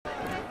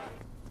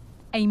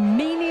A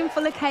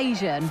meaningful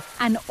occasion,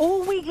 and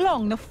all week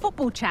long the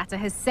football chatter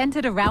has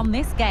centred around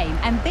this game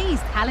and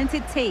these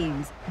talented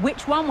teams.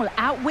 Which one will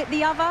outwit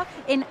the other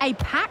in a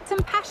packed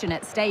and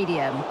passionate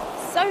stadium?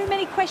 So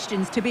many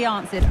questions to be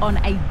answered on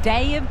a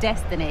day of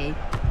destiny.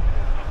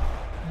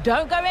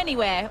 Don't go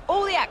anywhere,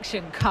 all the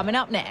action coming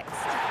up next.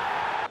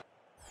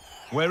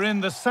 We're in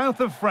the south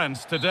of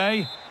France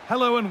today.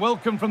 Hello and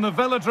welcome from the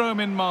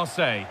Velodrome in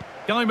Marseille.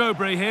 Guy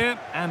Mowbray here,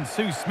 and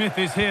Sue Smith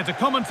is here to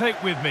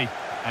commentate with me.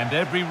 And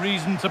every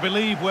reason to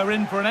believe we're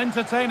in for an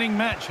entertaining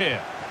match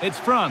here. It's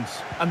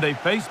France, and they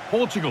face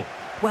Portugal.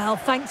 Well,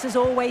 thanks as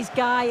always,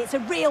 Guy. It's a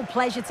real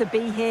pleasure to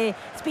be here.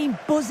 It's been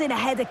buzzing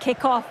ahead of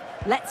kick-off.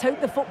 Let's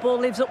hope the football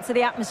lives up to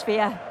the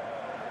atmosphere.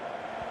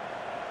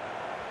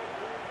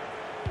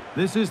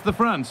 This is the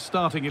France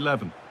starting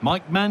 11.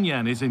 Mike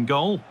Maignan is in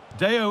goal.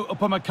 Deo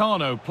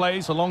Upamecano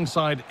plays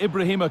alongside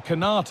Ibrahima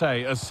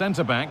Konate as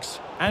centre-backs.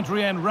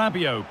 Adrien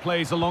Rabiot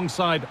plays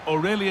alongside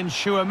Aurélien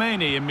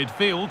Tchouameni in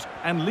midfield.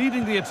 And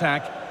leading the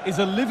attack is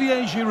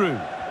Olivier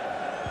Giroud.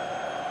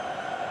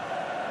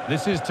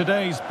 This is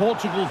today's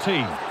Portugal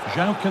team.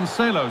 João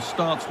Cancelo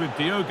starts with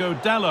Diogo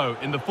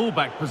Dalot in the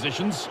fullback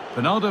positions.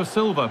 Bernardo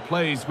Silva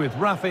plays with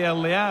Rafael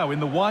Leao in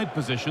the wide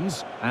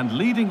positions. And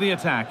leading the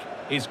attack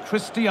is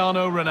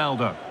Cristiano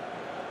Ronaldo.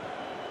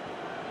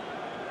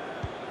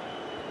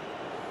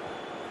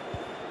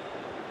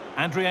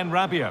 Adrien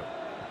Rabiot.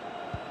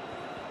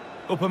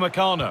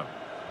 Upamecano.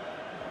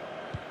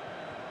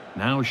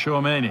 Now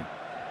Tchouameni.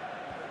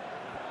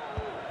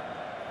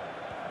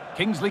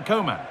 Kingsley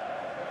Coman.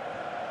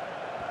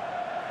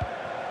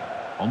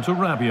 On to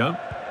Rabiot.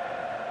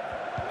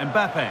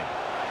 Mbappé.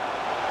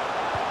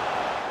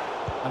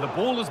 And the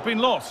ball has been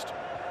lost.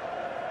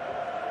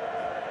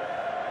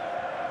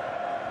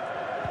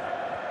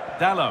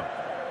 Dalot.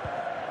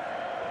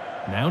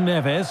 Now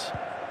Neves.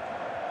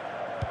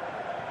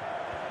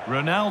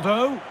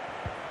 Ronaldo.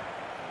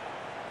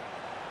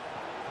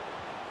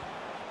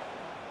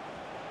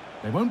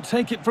 They won't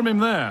take it from him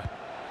there.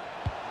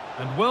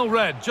 And well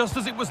read, just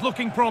as it was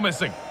looking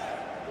promising.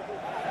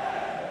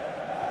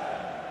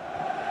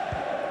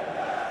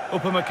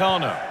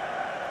 Upamecano.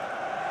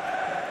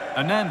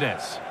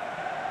 Hernandez.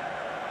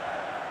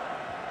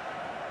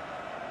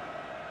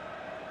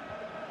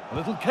 A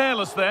little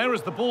careless there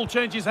as the ball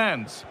changes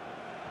hands.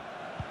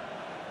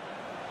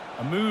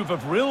 A move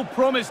of real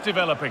promise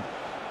developing.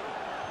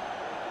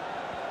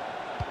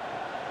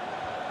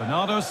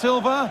 Bernardo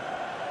Silva.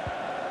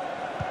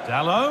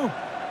 Dalot.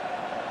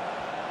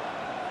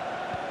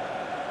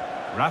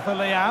 Rafa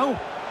Leao.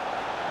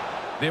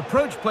 The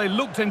approach play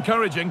looked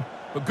encouraging,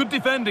 but good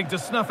defending to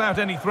snuff out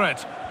any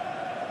threat.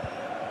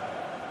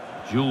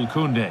 Jules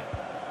Koundé.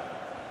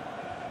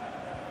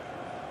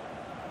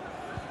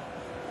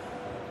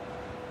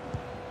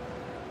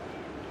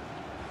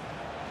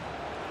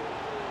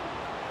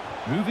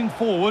 Moving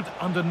forward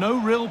under no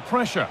real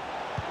pressure.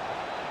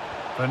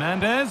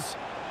 Fernandez.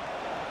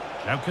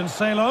 João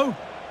Cancelo.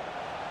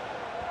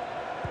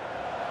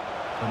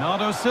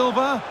 Bernardo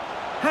Silva.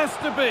 Has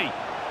to be.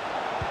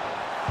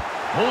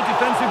 More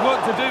defensive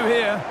work to do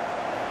here.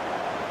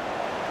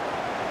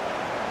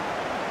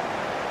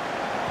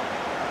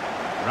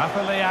 Rafa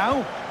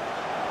Leao.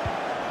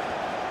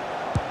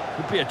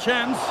 Could be a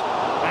chance.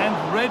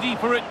 And ready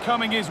for it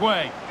coming his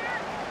way.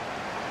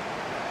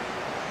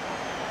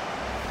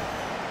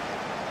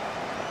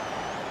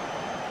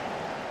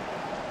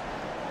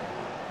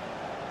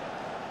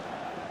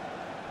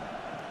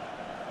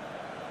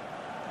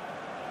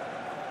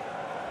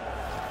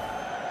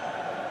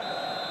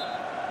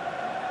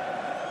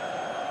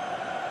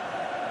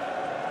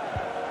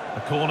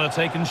 Corner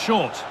taken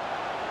short.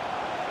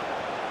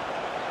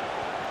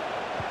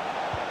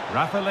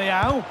 Rafa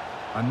Leao,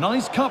 a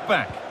nice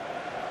cutback.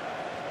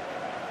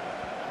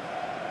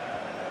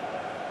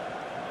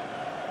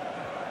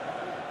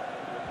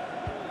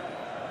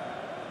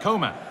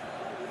 Coman.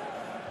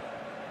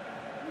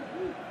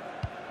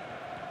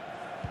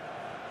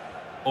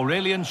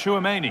 Aurélien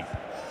Tchouameni.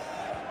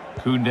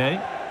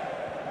 Koundé.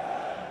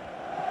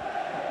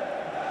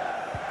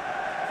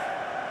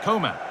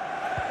 Coman.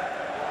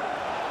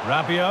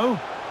 Rabiot.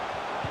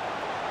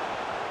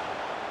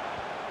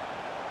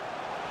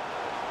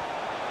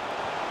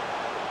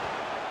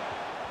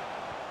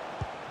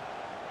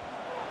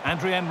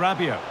 Adrien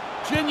Rabiot.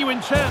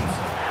 Genuine chance.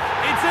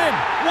 It's in.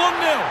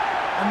 1-0.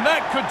 And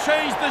that could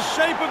change the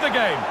shape of the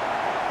game.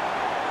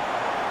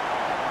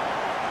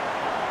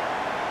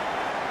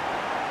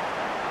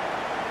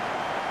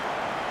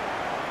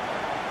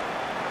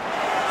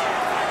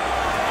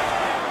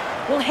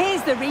 Well,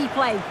 here's the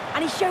replay,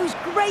 and he shows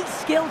great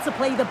skill to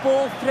play the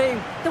ball through.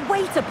 The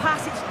way to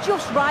pass, it's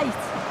just right.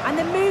 And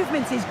the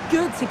movement is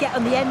good to get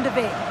on the end of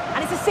it.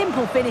 And it's a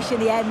simple finish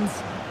in the end.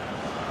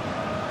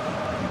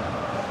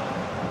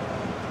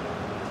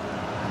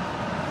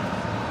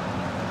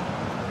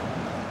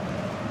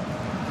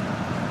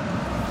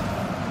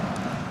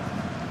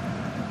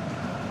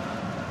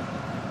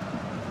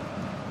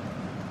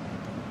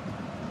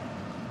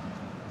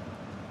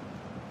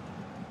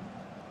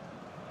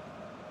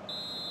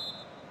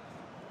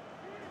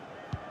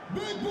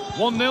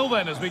 1-0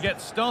 then as we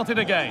get started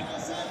again.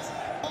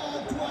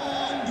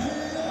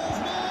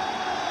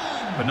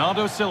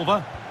 Bernardo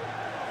Silva.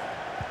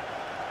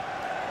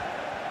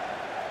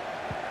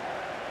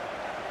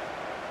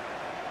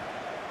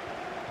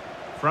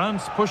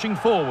 France pushing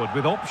forward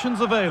with options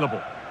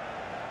available.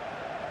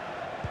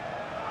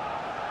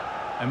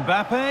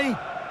 Mbappé.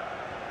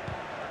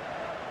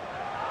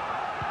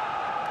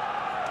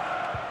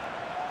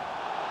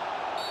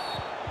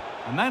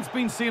 And that's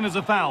been seen as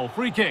a foul.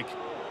 Free kick.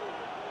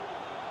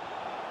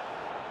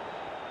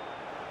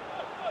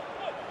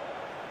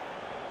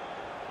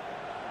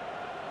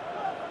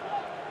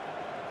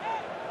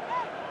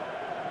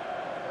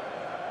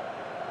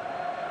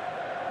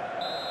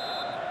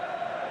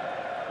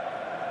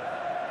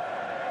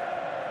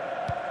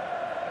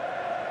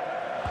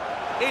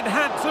 It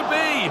had to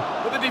be,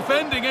 but the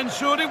defending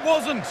ensured it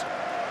wasn't.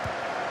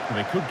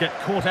 They could get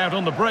caught out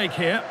on the break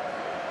here.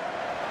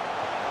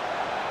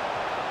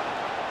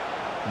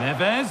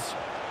 Neves.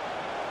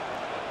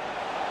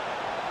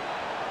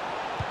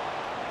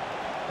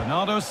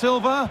 Bernardo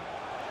Silva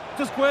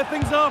to square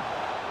things up.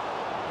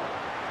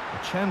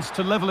 A chance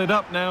to level it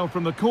up now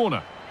from the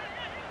corner.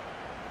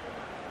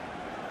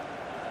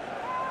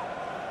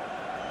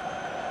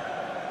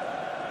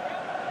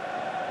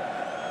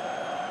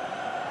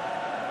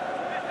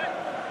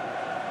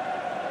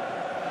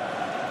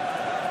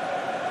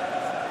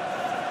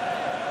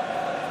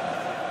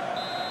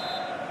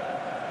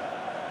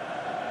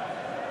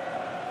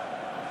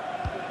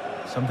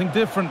 Something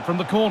different from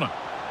the corner.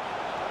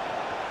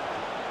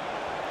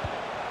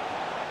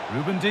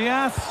 Ruben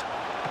Diaz.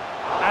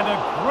 And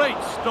a great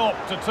stop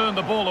to turn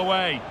the ball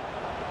away.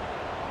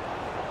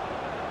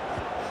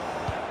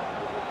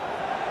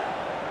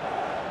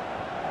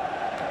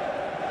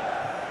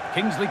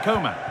 Kingsley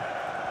Coman.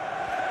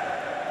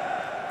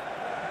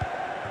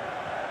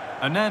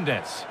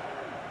 Hernandez.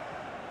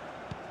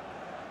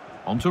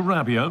 On to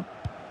Rabiot.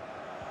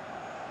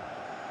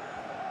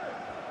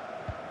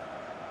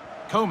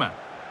 Coman.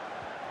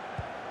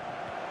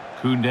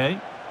 Koundé.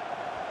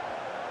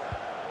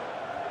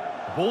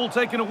 Ball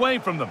taken away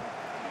from them.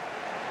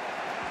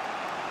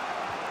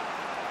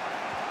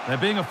 They're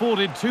being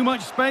afforded too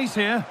much space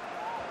here.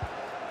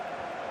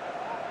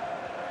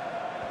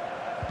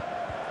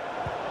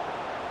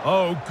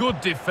 Oh,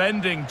 good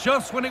defending,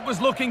 just when it was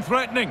looking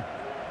threatening.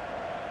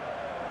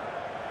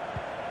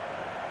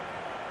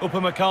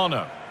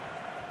 Upamecano.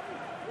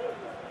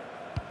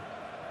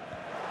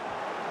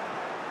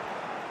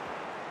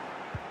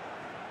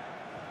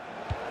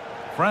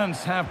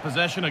 France have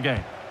possession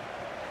again.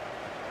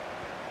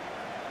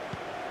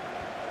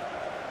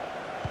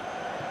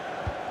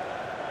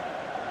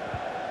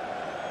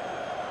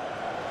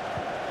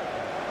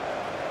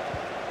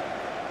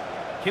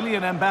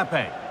 Kylian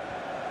Mbappé.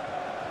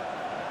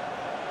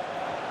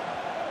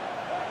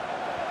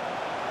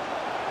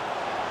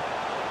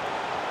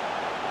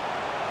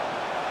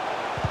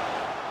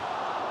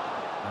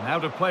 And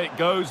out of play it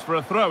goes for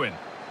a throw-in.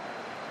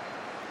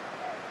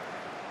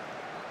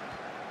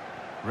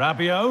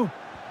 Rabiot.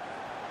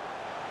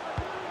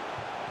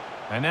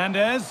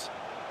 Hernandez.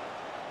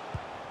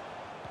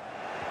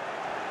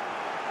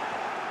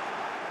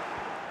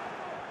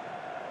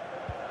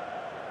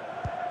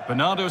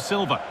 Bernardo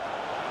Silva.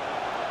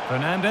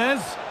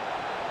 Fernandez.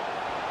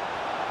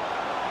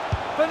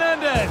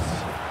 Fernandez!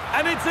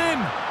 And it's in!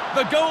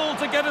 The goal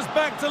to get us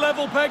back to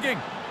level pegging.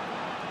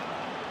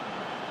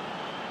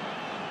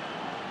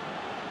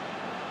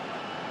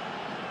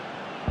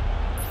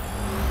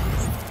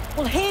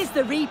 Well, here's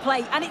the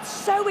replay, and it's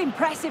so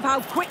impressive how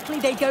quickly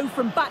they go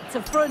from back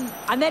to front.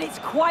 And then it's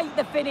quite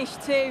the finish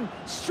too.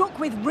 Struck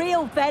with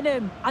real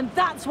venom, and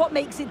that's what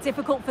makes it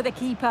difficult for the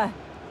keeper.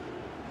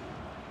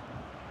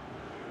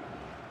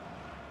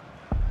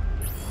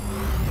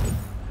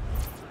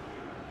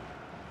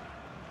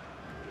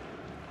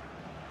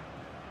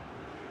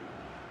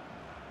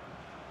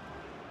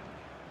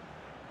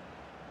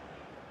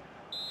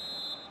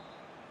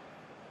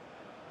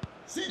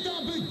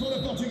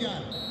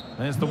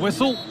 There's the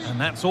whistle, and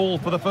that's all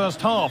for the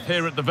first half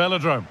here at the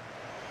Velodrome.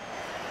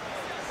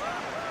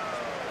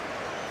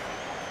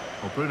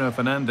 Well, Bruno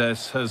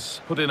Fernandes has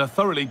put in a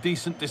thoroughly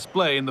decent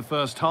display in the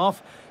first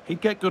half.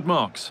 He'd get good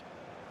marks.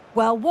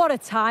 Well, what a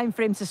time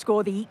for him to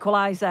score the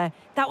equaliser.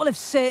 That will have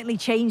certainly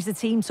changed the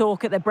team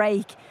talk at the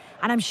break.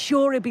 And I'm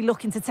sure he'll be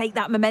looking to take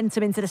that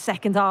momentum into the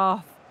second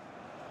half.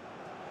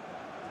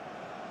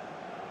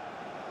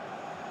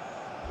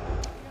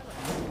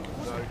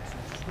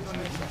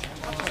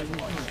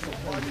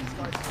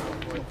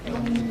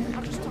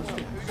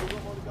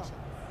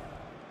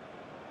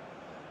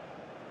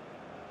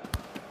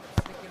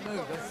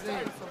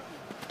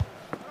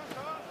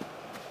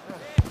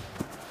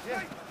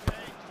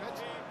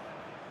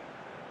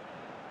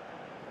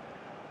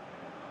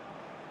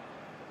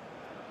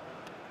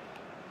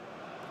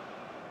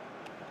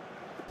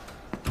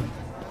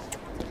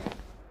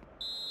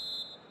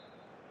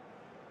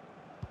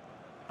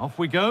 Off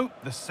we go,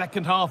 the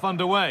second half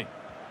underway.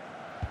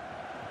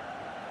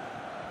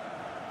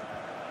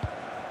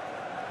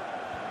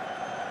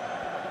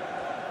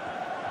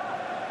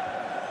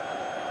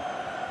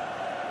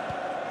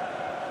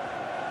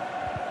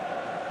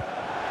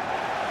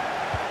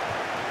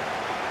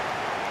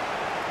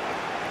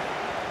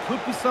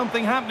 Could be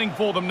something happening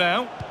for them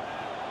now.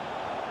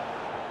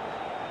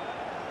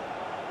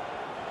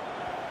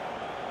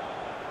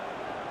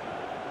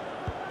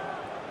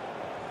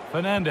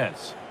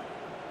 Fernandez.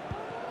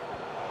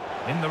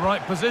 In the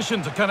right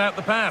position to cut out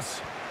the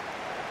pass.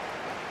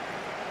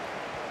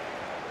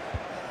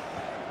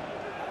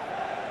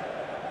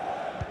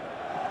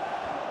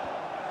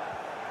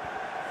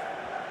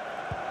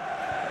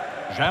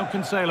 João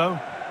Cancelo.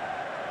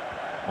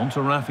 On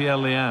to Rafael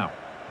Leao.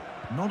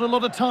 Not a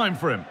lot of time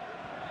for him.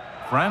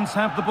 France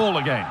have the ball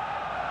again.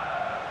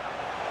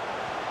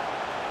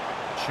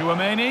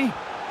 Tchouaméni.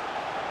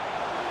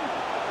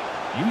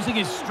 Using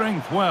his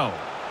strength well.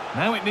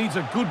 Now it needs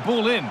a good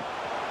ball in.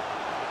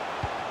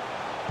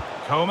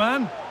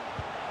 Coman.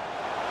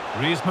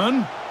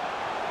 Griezmann.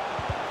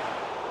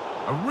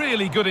 A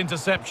really good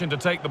interception to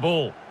take the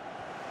ball.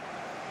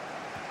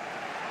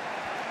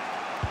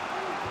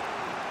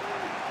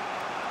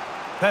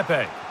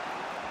 Pepe.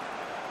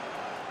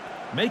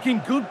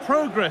 Making good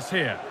progress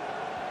here.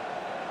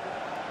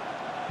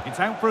 It's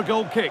out for a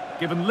goal kick,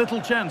 given little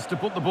chance to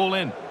put the ball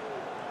in.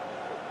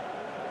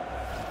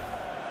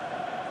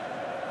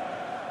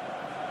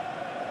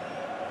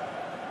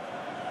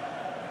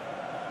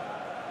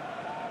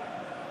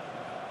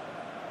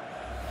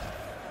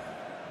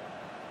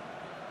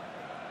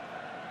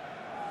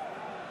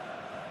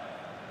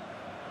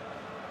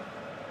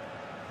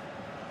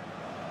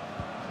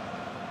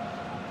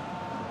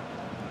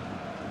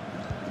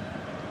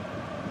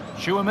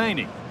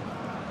 Tchouaméni.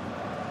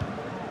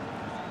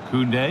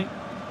 Koundé.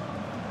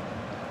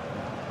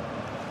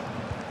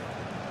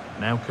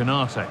 Now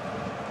Konate.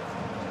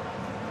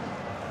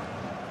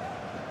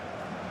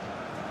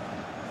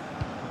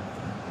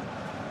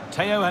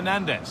 Theo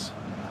Hernandez.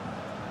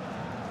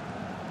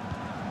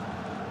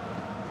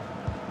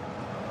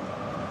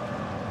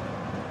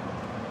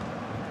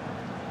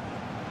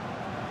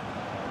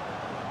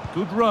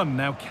 Good run.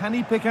 Now can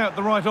he pick out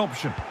the right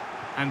option?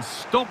 And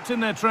stopped in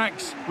their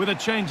tracks with a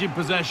change in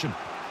possession.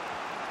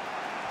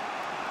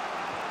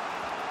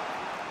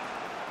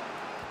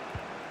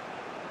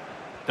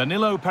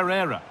 Danilo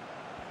Pereira.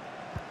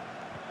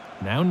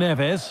 Now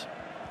Neves.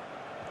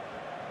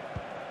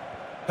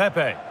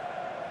 Pepe.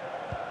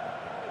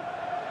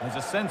 There's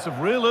a sense of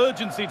real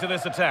urgency to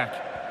this attack.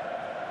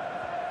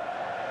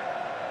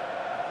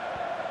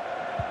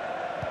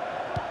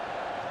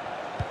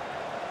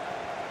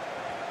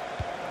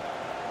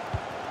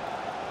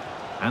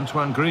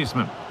 Antoine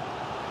Griezmann.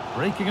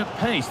 Breaking at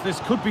pace, this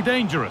could be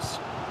dangerous.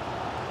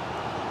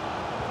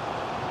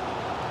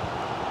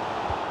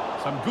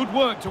 Some good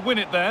work to win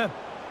it there.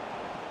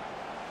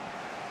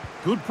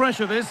 Good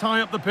pressure this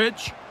high up the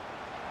pitch.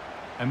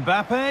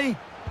 Mbappé.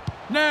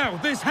 Now,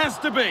 this has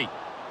to be.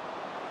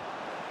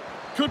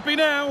 Could be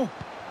now.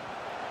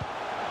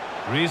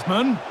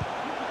 Griezmann.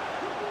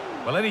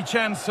 Well, any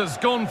chance has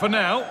gone for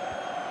now.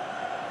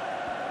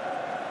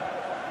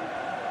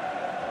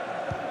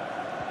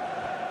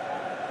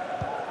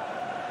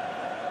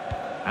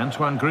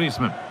 Antoine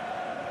Griezmann.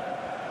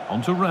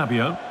 On to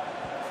Rabiot.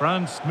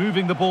 France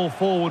moving the ball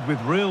forward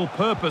with real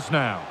purpose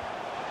now.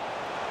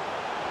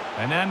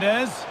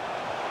 Hernandez.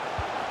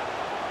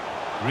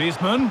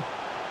 Griezmann.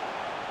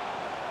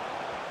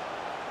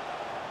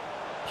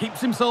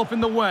 Keeps himself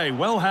in the way,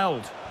 well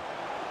held.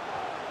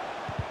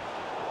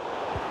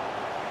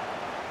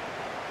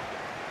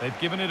 They've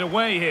given it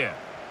away here.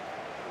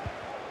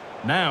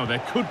 Now there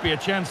could be a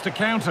chance to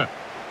counter.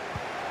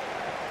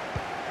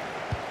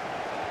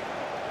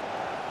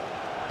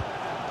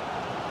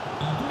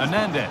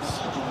 Hernandez.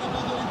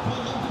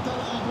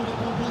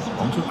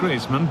 On to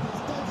Griezmann.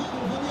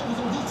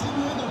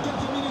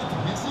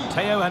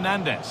 Theo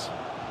Hernandez.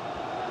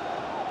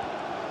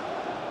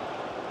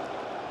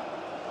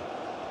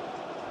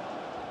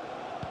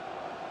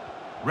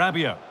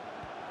 Rabiot.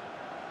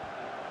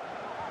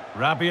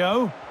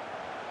 Rabiot.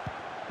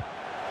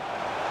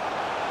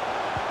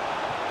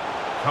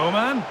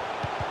 Coman.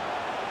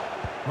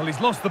 Well, he's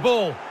lost the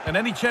ball, and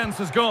any chance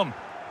has gone.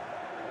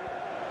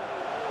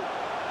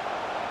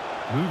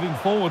 Moving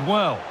forward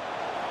well.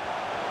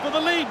 For the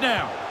lead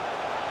now.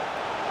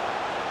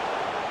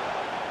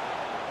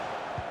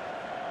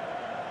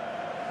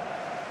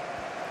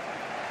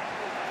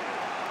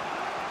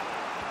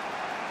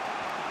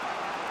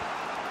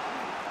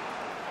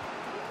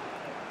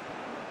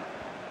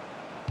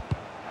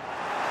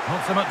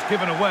 Not so much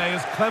given away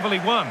as cleverly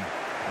won.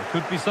 There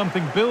could be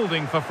something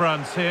building for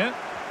France here.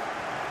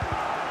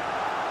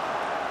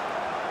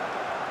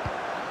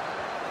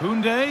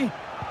 Koundé.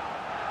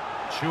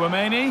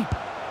 Tchouaméni.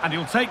 And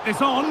he'll take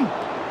this on.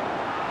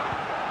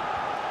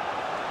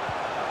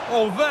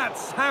 Oh,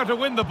 that's how to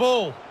win the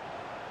ball.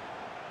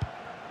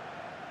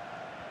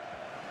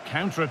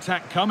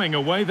 Counter-attack coming,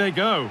 away they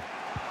go.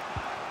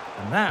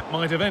 And that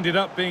might have ended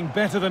up being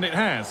better than it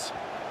has.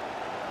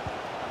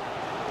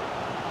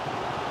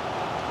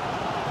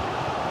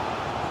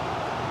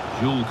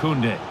 Jules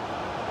Koundé.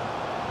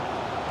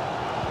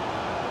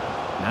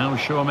 Now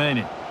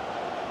Tchouaméni.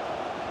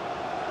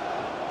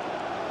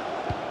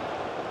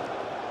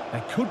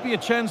 There could be a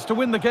chance to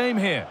win the game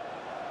here.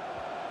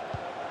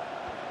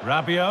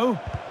 Rabiot.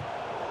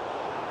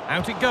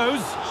 Out it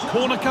goes.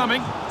 Corner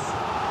coming.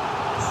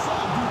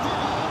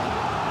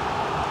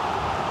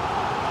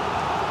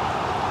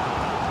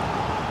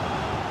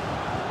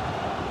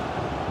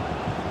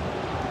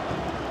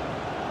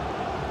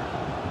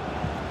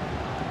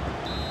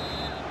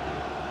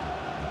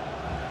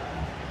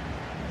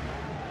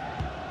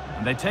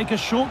 And they take a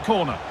short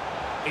corner.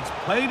 It's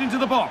played into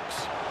the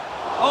box.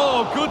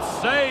 Oh, good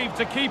save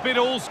to keep it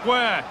all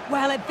square.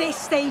 Well, at this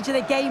stage of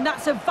the game,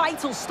 that's a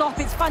vital stop.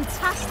 It's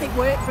fantastic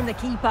work from the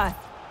keeper.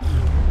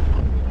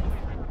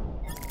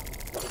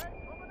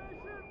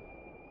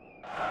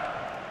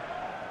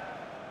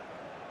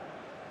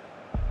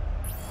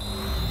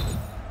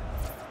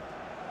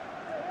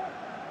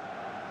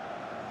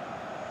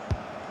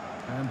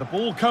 And the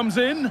ball comes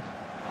in.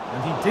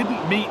 And he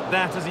didn't meet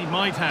that as he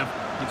might have.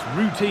 It's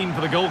routine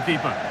for the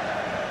goalkeeper.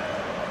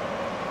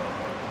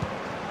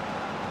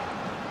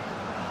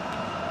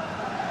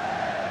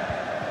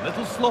 A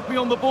little sloppy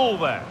on the ball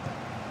there.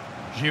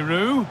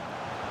 Giroud.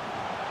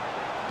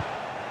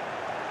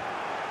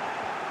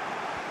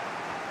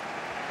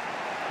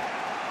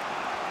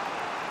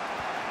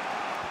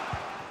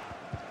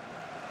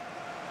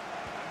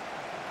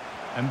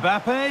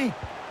 Mbappé.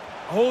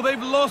 Oh,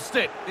 they've lost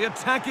it. The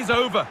attack is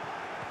over.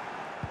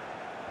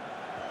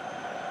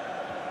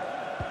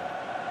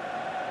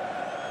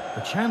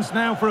 A chance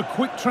now for a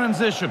quick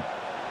transition.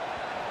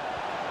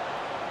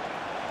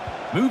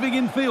 Moving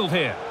in field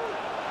here.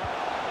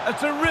 A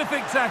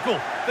terrific tackle.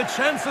 The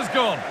chance has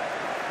gone.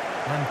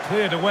 And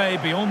cleared away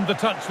beyond the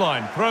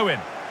touchline. Throw in.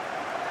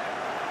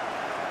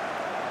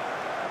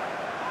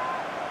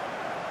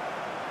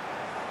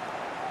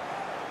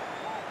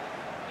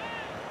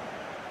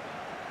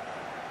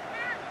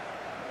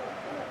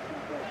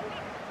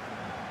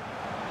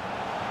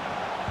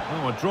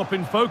 Oh, a drop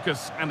in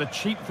focus and a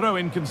cheap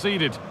throw-in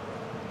conceded.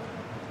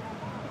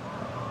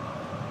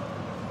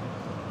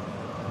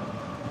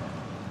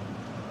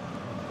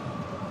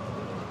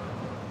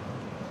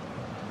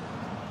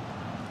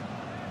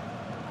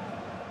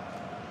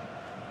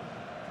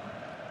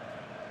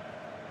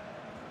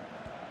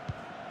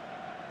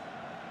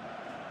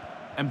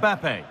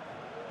 Mbappé.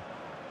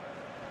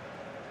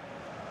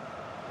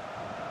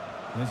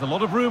 There's a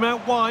lot of room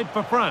out wide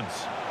for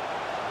France.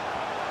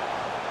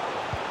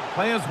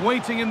 Players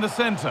waiting in the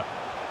centre.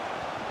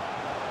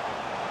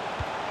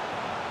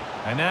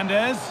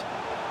 Hernandez.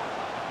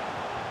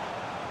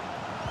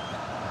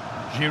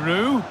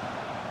 Giroud.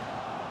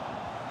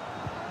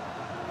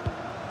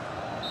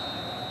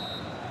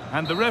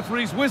 And the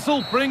referee's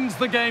whistle brings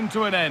the game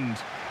to an end.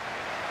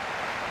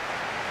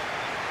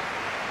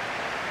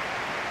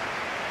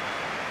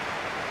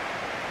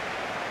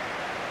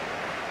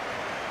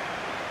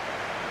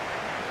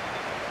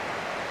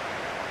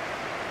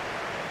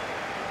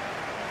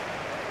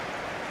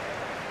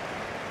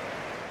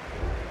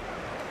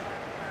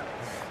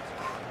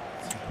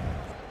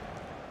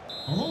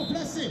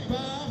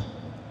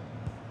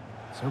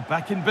 So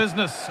back in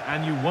business,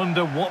 and you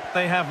wonder what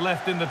they have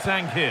left in the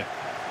tank here.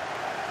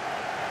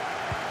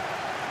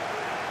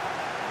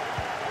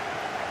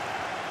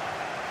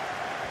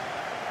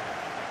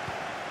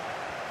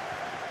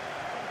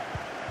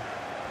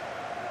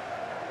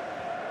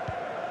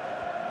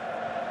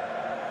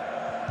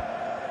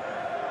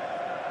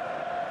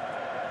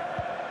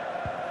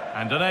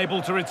 And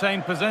unable to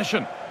retain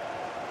possession.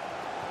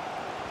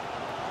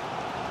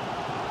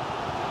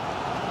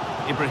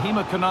 Ibrahim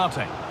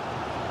Konate.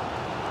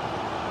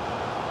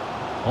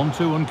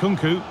 Onto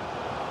Nkunku.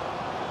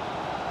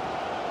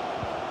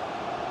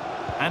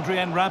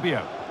 Adrien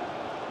Rabiot.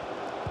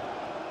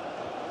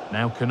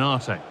 Now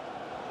Konate.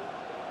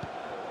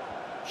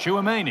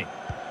 Tchouaméni.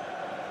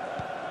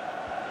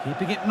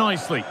 Keeping it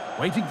nicely,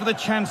 waiting for the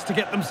chance to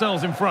get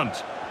themselves in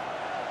front.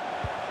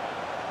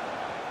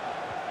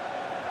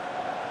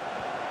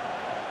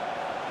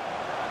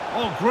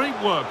 Oh, great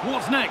work.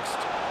 What's next?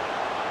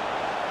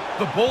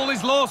 The ball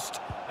is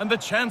lost, and the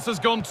chance has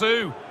gone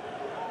too.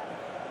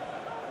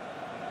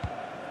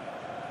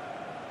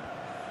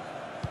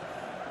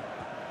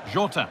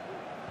 Jota.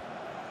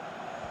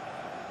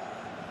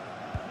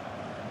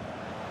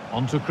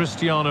 On to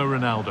Cristiano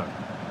Ronaldo.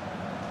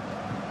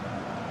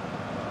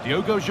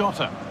 Diogo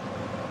Jota.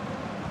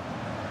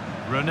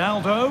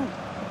 Ronaldo.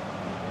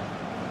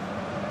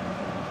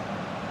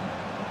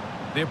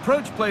 The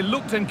approach play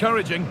looked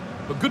encouraging,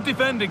 but good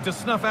defending to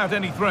snuff out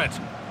any threat.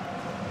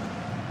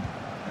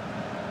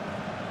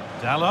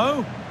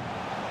 Dalot.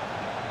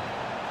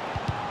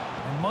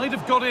 Might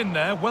have got in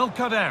there, well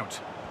cut out.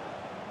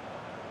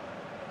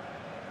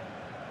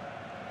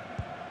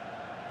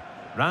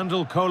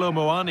 Randall Kolo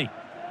Muani.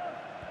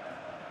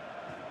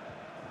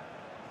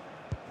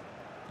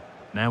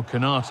 Now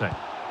Konate.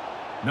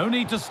 No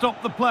need to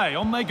stop the play,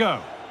 on they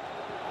go.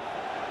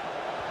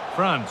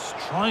 France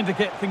trying to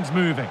get things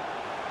moving.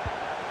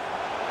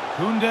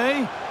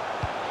 Koundé.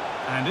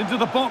 And into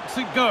the box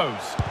it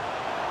goes.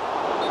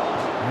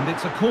 And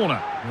it's a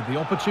corner, with the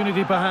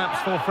opportunity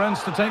perhaps for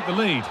France to take the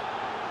lead.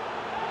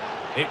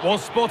 It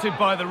was spotted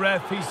by the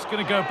ref. He's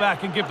going to go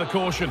back and give the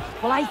caution.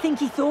 Well, I think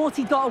he thought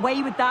he got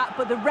away with that,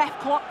 but the ref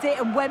clocked it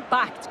and went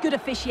back. It's good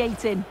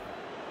officiating.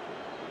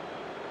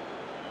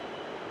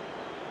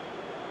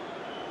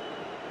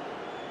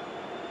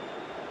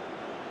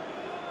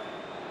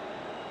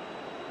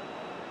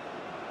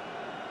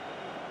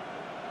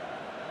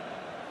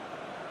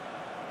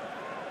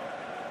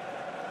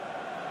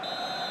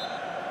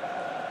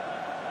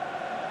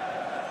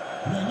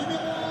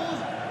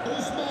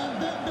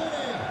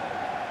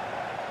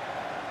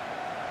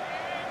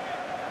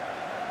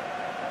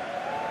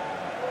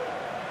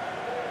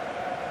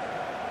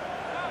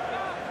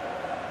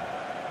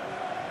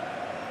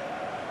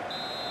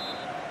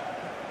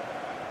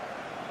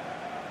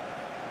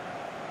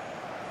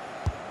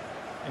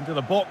 Into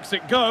the box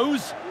it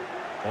goes.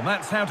 Well,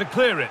 that's how to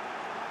clear it.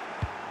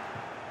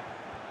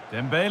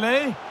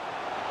 Dembele.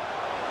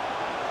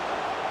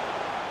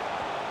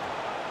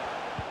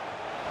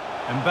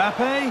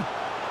 Mbappé.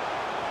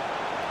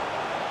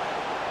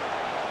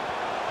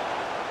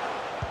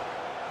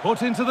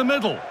 Put into the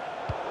middle.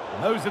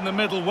 And those in the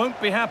middle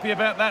won't be happy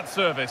about that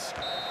service.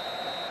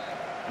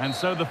 And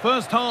so the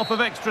first half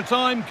of extra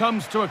time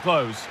comes to a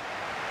close.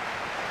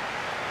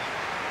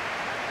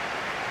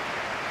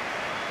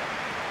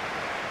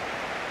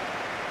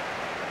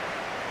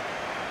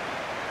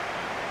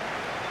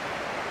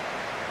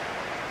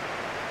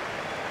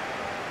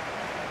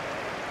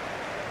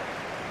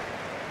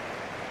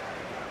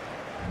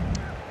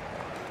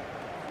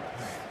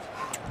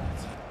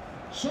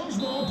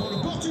 Changement pour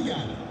le Portugal.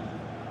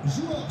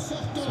 Joueur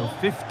sortant. So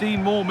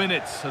 15 more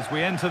minutes as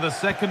we enter the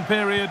second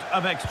period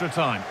of extra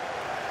time.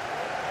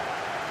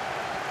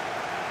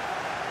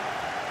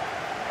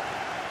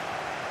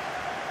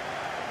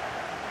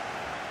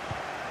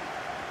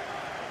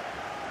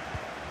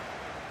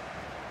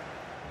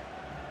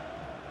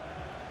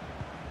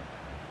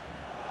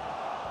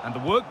 And the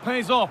work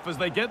pays off as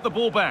they get the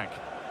ball back.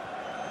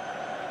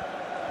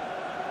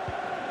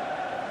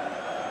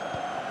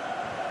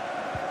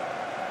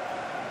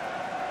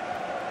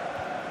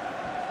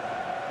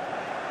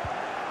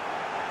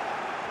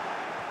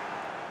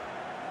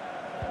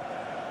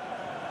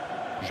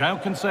 João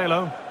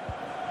Cancelo.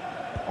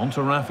 On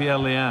to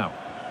Rafael Leao.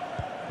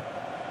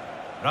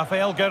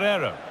 Rafael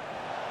Guerreiro.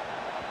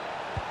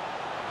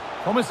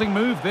 Promising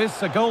move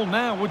this. A goal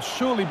now would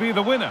surely be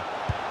the winner.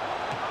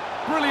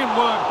 Brilliant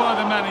work by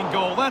the man in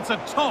goal. That's a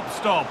top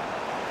stop.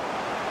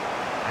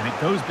 And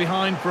it goes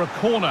behind for a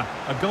corner.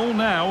 A goal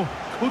now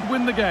could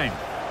win the game.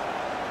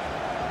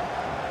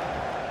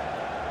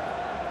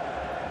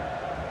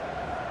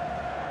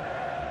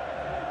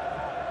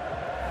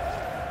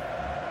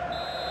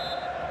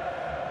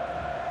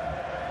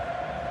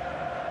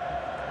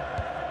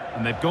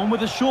 And they've gone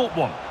with a short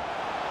one.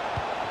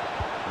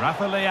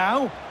 Rafa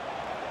Leao.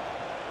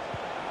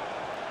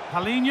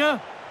 Palhinha.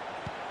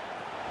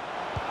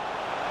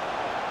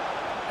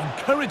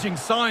 Encouraging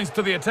signs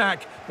to the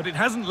attack, but it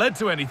hasn't led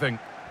to anything.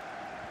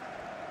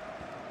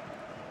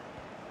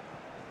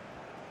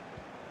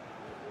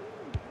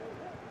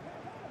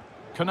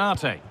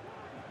 Konate.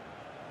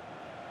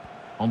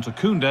 On to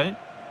Koundé.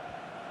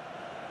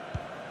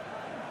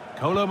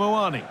 Kolo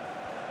Muani.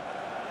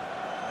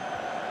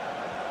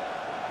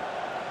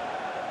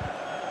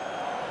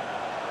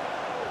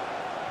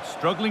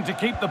 Struggling to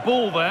keep the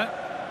ball there.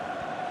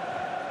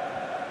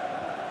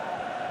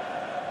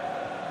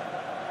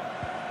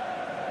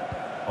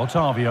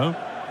 Otavio.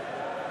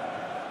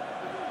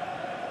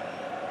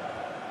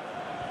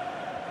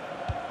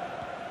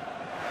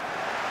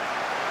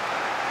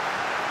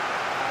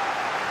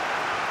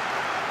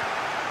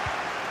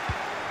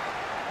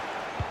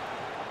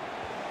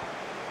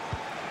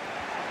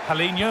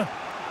 Palhinha.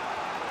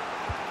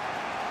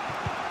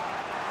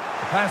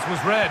 The pass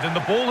was read and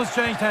the ball has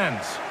changed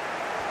hands.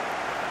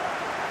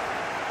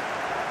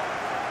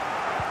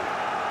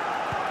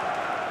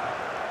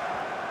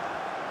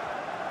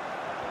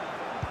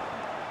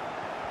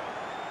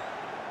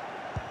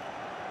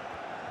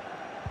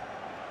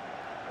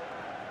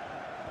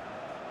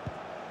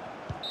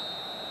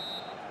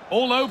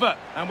 All over,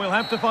 and we'll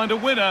have to find a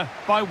winner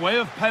by way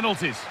of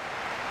penalties.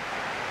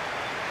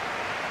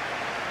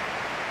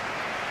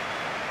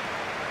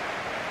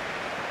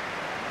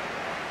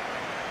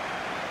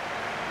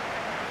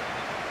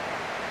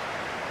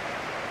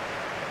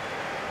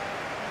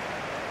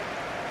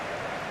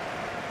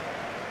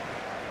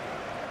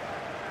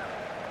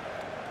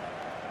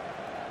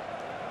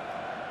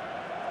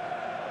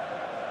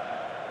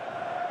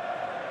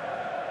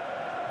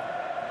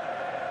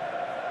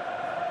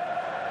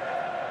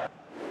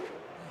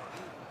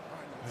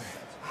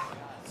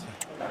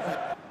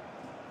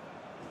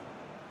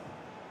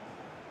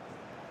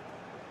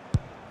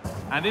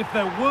 And if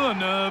there were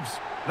nerves,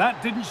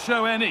 that didn't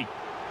show any.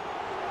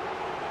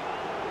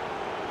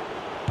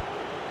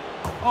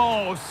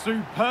 Oh,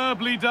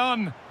 superbly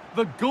done.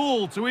 The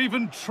gall to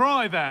even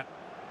try that.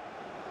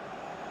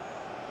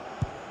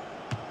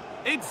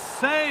 It's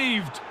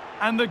saved.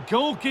 And the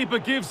goalkeeper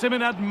gives him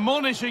an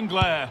admonishing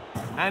glare.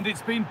 And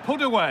it's been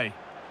put away.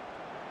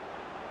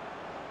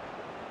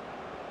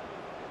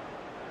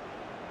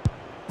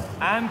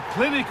 And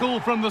clinical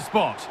from the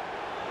spot.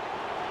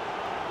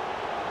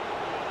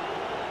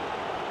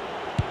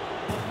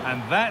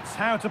 And that's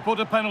how to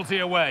put a penalty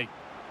away.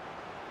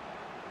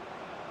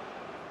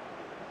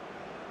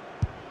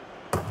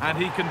 And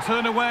he can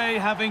turn away,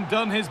 having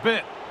done his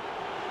bit.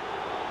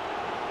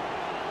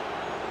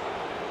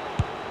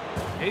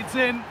 It's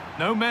in,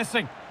 no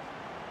messing.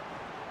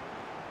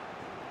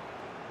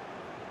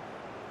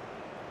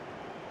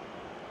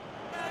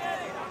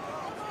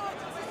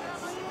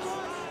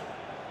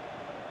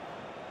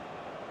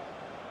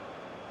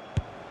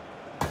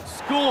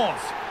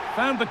 Scores!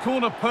 Found the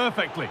corner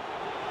perfectly.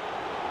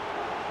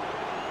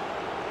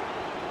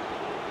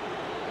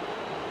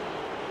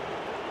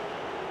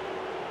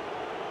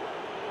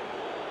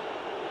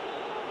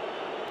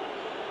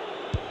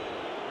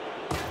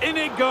 In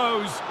it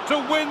goes to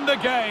win the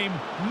game.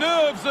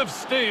 Nerves of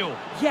steel.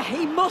 Yeah,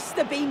 he must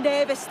have been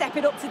nervous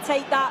stepping up to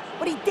take that,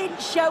 but he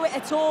didn't show it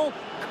at all.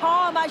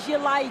 Calm as you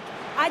like.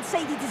 I'd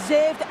say he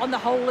deserved it on the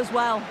whole as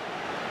well.